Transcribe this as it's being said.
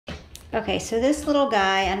Okay, so this little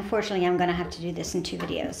guy, unfortunately, I'm going to have to do this in 2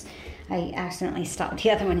 videos. I accidentally stopped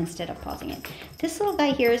the other one instead of pausing it. This little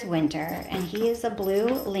guy here is Winter, and he is a blue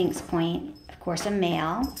lynx point, of course, a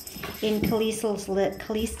male. In Calista's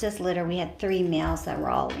litter, we had 3 males that were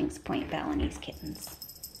all lynx point Balinese kittens.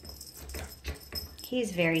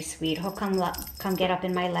 He's very sweet. He'll come get up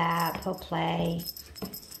in my lap. He'll play.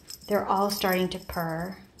 They're all starting to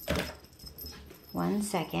purr. 1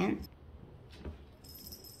 second.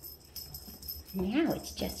 Now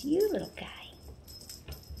it's just you, little guy.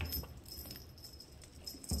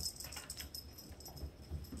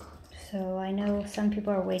 So I know some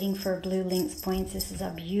people are waiting for blue lynx points. This is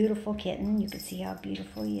a beautiful kitten. You can see how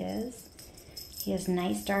beautiful he is. He has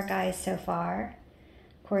nice dark eyes so far.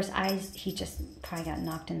 Of course, eyes, he just probably got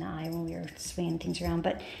knocked in the eye when we were swinging things around.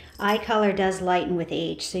 But eye color does lighten with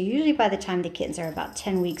age. So usually by the time the kittens are about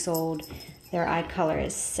 10 weeks old, their eye color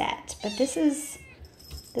is set. But this is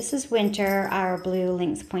Winter, our blue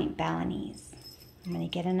lynx point Balinese. I'm going to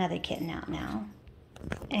get another kitten out now.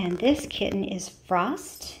 And this kitten is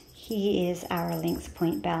Frost. He is our lynx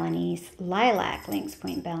point Balinese, Lilac lynx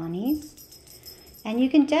point Balinese. And you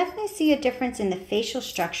can definitely see a difference in the facial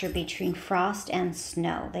structure between Frost and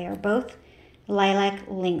Snow. They are both lilac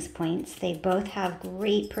lynx points. They both have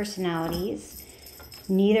great personalities.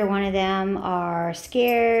 Neither one of them are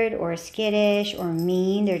scared or skittish or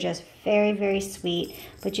mean. They're just very, very sweet.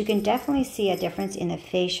 But you can definitely see a difference in the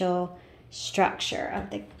facial structure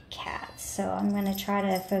of the cats. So I'm going to try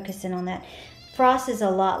to focus in on that. Frost is a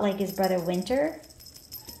lot like his brother Winter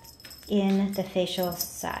in the facial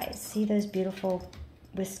size. See those beautiful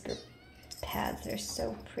whisker pads? They're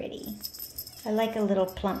so pretty. I like a little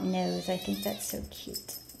plump nose. I think that's so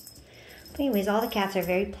cute. But anyways, all the cats are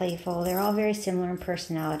very playful. They're all very similar in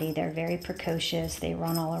personality. They're very precocious. They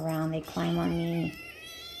run all around. They climb on me.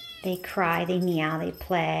 They cry. They meow. They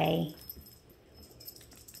play.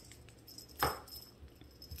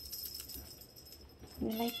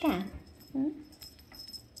 You like that? Hmm?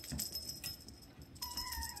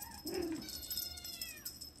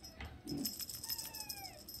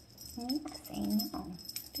 Yes, I know.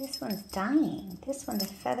 This one's dying. This one, the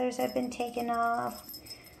feathers have been taken off.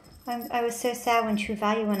 I was so sad when True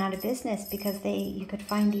Value went out of business because you could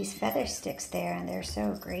find these feather sticks there and they're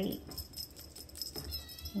so great.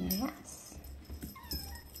 Yes.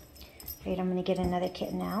 Wait, I'm gonna get another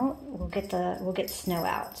kitten out. We'll get Snow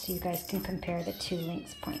out so you guys can compare the 2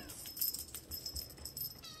 lynx points.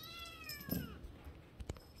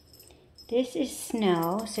 This is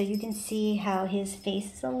Snow, so you can see how his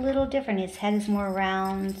face is a little different. His head is more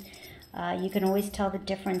round. You can always tell the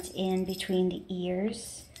difference in between the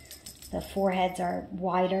ears. The foreheads are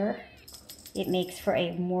wider. It makes for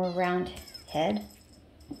a more round head.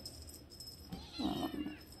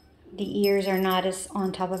 The ears are not as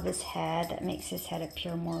on top of his head. That makes his head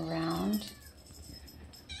appear more round.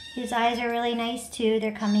 His eyes are really nice too.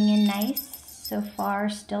 They're coming in nice. So far,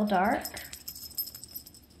 still dark.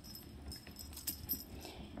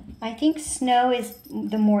 I think Snow is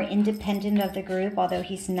the more independent of the group, although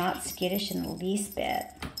he's not skittish in the least bit.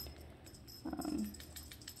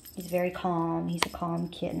 He's very calm. He's a calm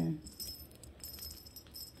kitten.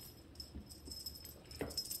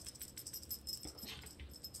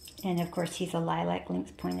 And of course, he's a lilac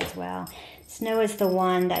lynx point as well. Snow is the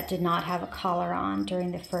one that did not have a collar on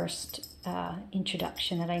during the first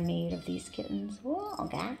introduction that I made of these kittens. Whoa,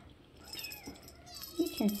 guy. You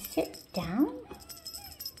can sit down.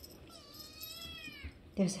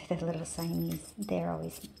 Those are the little Siamese. They're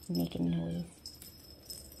always making noise.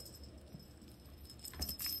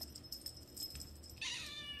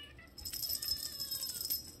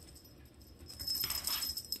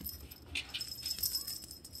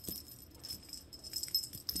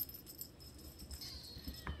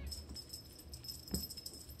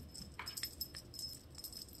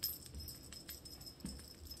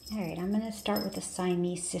 All right, I'm going to start with the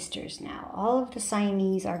Siamese sisters now. All of the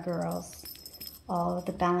Siamese are girls. All of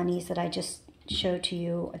the Balinese that I just showed to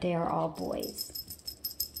you, they are all boys.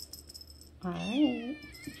 All right.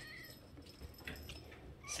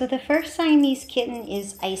 So the first Siamese kitten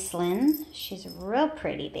is Iceland. She's a real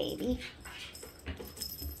pretty baby.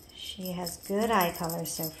 She has good eye color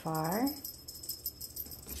so far.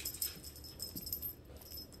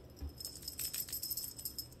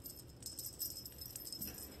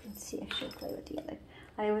 Let's see if she'll play with the other.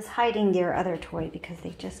 I was hiding their other toy because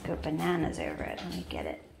they just go bananas over it. Let me get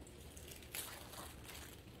it.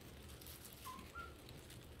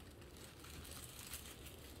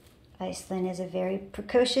 Iceland is a very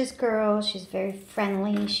precocious girl. She's very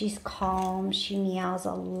friendly. She's calm. She meows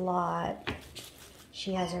a lot.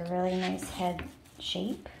 She has a really nice head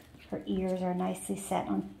shape. Her ears are nicely set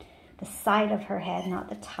on the side of her head, not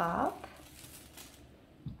the top.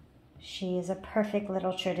 She is a perfect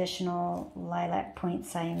little traditional Lilac Point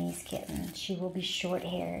Siamese kitten. She will be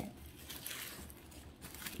short-haired.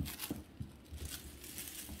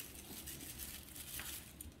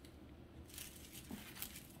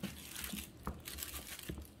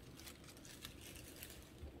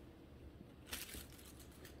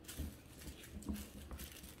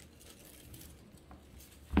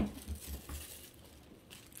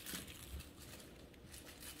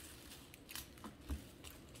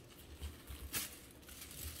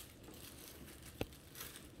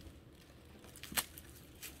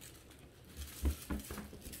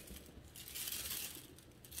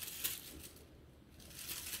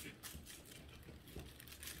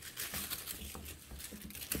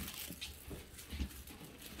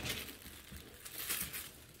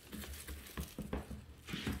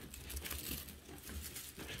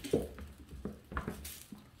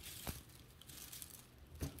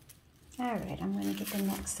 All right, I'm going to get the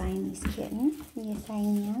next Siamese kitten. Yes, I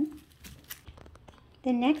am.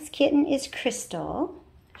 The next kitten is Crystal.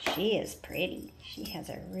 She is pretty. She has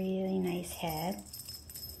a really nice head.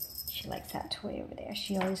 She likes that toy over there.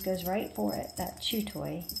 She always goes right for it, that chew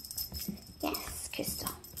toy. Yes,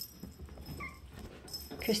 Crystal.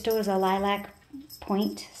 Crystal is a Lilac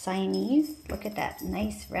Point Siamese. Look at that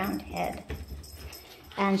nice round head.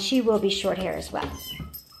 And she will be short hair as well.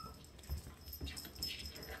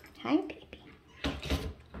 Hi, baby.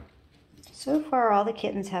 So far, all the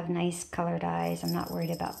kittens have nice colored eyes. I'm not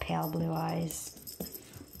worried about pale blue eyes.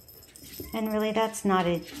 And really, that's not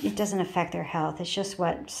it doesn't affect their health. It's just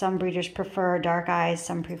what some breeders prefer, dark eyes.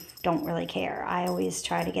 Some don't really care. I always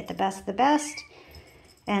try to get the best of the best.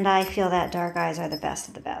 And I feel that dark eyes are the best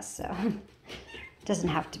of the best. So it doesn't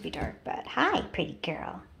have to be dark. But hi, pretty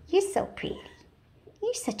girl. You're so pretty.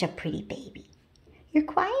 You're such a pretty baby. You're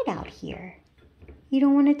quiet out here. You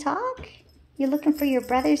don't want to talk? You're looking for your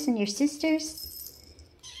brothers and your sisters?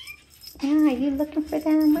 Yeah, you looking for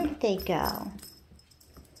them? Where did they go?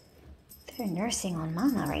 They're nursing on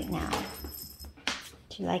Mama right now.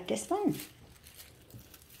 Do you like this one?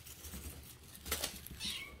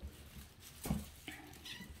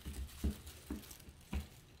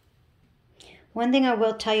 One thing I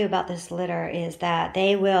will tell you about this litter is that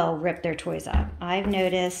they will rip their toys up. I've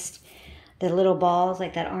noticed the little balls,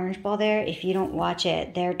 like that orange ball there, if you don't watch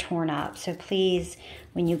it, they're torn up. So please,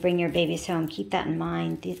 when you bring your babies home, keep that in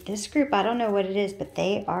mind. This group, I don't know what it is, but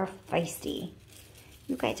they are feisty.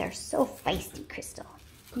 You guys are so feisty, Crystal.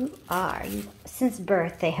 You are. Since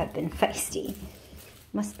birth, they have been feisty.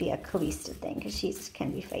 Must be a Calista thing, because she can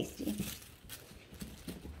be feisty.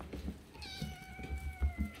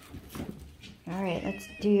 All right, let's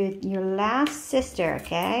do your last sister,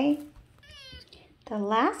 okay? The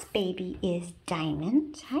last baby is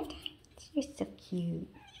Diamond. Hi, Diamond. You're so cute.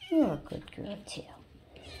 You're a good girl, too.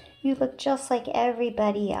 You look just like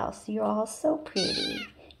everybody else. You're all so pretty.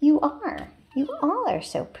 You are. You all are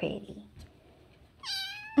so pretty.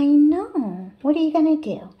 I know. What are you going to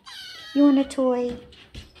do? You want a toy?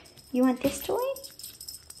 You want this toy?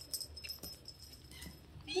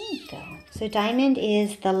 There you go. So Diamond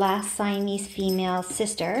is the last Siamese female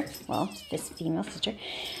sister. Well, this female sister.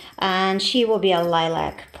 And she will be a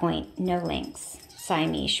Lilac Point, no Lynx,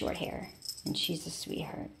 Siamese short hair. And she's a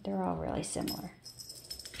sweetheart. They're all really similar.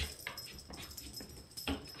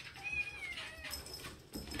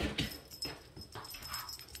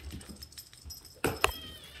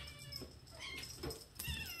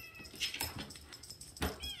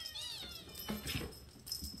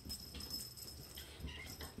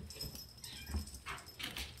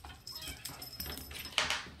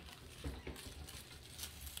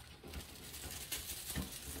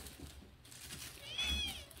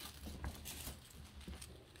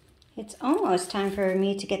 It's almost time for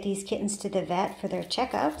me to get these kittens to the vet for their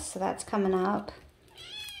checkups, so that's coming up.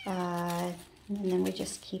 And then we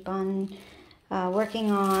just keep on working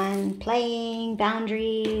on playing,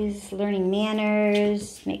 boundaries, learning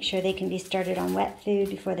manners, make sure they can be started on wet food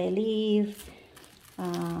before they leave.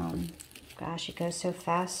 Gosh, it goes so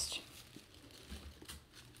fast.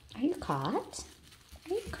 Are you caught?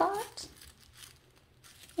 Are you caught?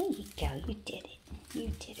 There you go, you did it. You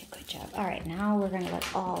did a good job. All right, now we're going to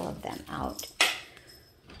let all of them out.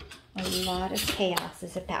 A lot of chaos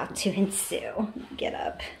is about to ensue. Get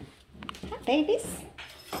up. Hi, babies.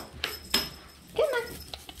 Come on.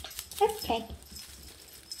 Let's play.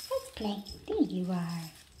 Let's play. There you are.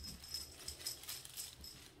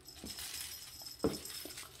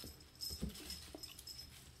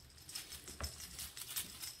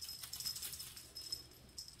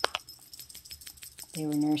 They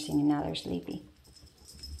were nursing and now they're sleepy.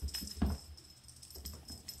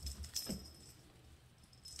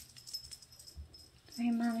 All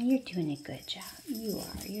right, Mama, you're doing a good job. You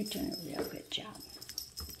are. You're doing a real good job.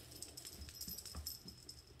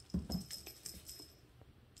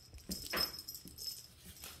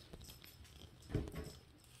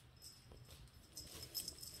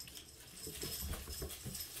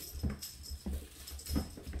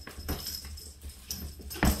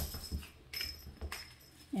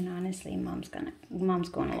 And honestly, Mom's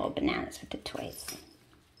going a little bananas with the toys.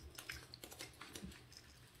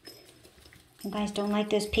 You guys don't like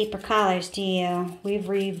those paper collars, do you? We've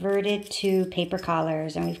reverted to paper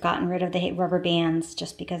collars, and we've gotten rid of the rubber bands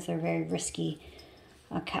just because they're very risky.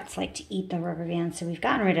 Cats like to eat the rubber bands, so we've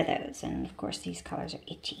gotten rid of those. And of course, these collars are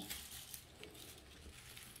itchy.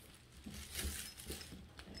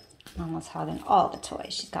 Mama's hogging all the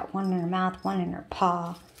toys. She's got one in her mouth, one in her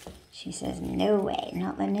paw. She says, no way, I'm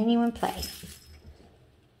not letting anyone play.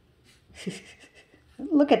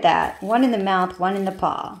 Look at that. One in the mouth, one in the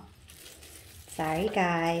paw. Sorry,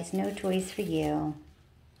 guys. No toys for you.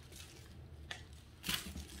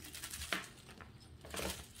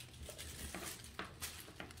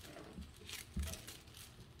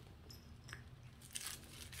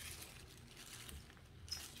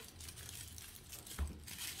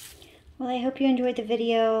 Well, I hope you enjoyed the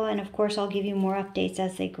video, and of course I'll give you more updates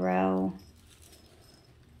as they grow.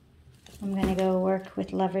 I'm going to go work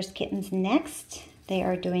with Lover's Kittens next. They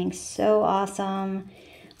are doing so awesome.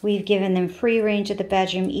 We've given them free range of the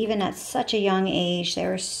bedroom, even at such a young age. They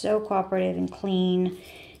were so cooperative and clean,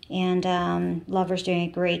 and Lover's doing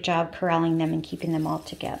a great job corralling them and keeping them all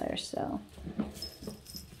together. So,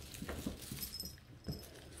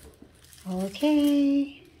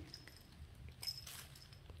 okay.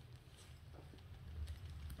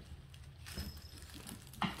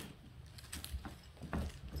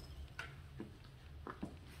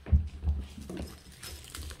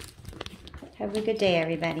 Have a good day,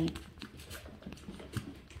 everybody.